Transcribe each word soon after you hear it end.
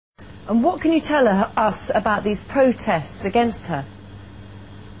And what can you tell us about these protests against her?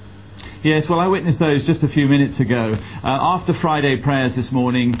 Yes, well, I witnessed those just a few minutes ago. After Friday prayers this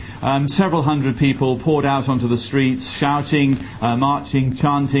morning, several hundred people poured out onto the streets, shouting, marching,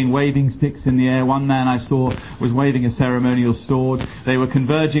 chanting, waving sticks in the air. One man I saw was waving a ceremonial sword. They were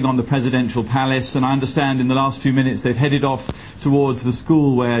converging on the presidential palace, and I understand in the last few minutes they've headed off towards the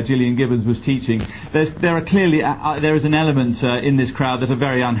school where Gillian Gibbons was teaching. There is an element in this crowd that are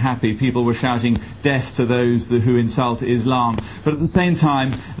very unhappy. People were shouting death to those who insult Islam. But at the same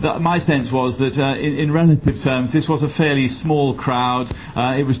time, my sense was that in relative terms this was a fairly small crowd.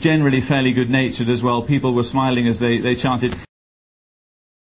 It was generally fairly good-natured as well. People were smiling as they chanted.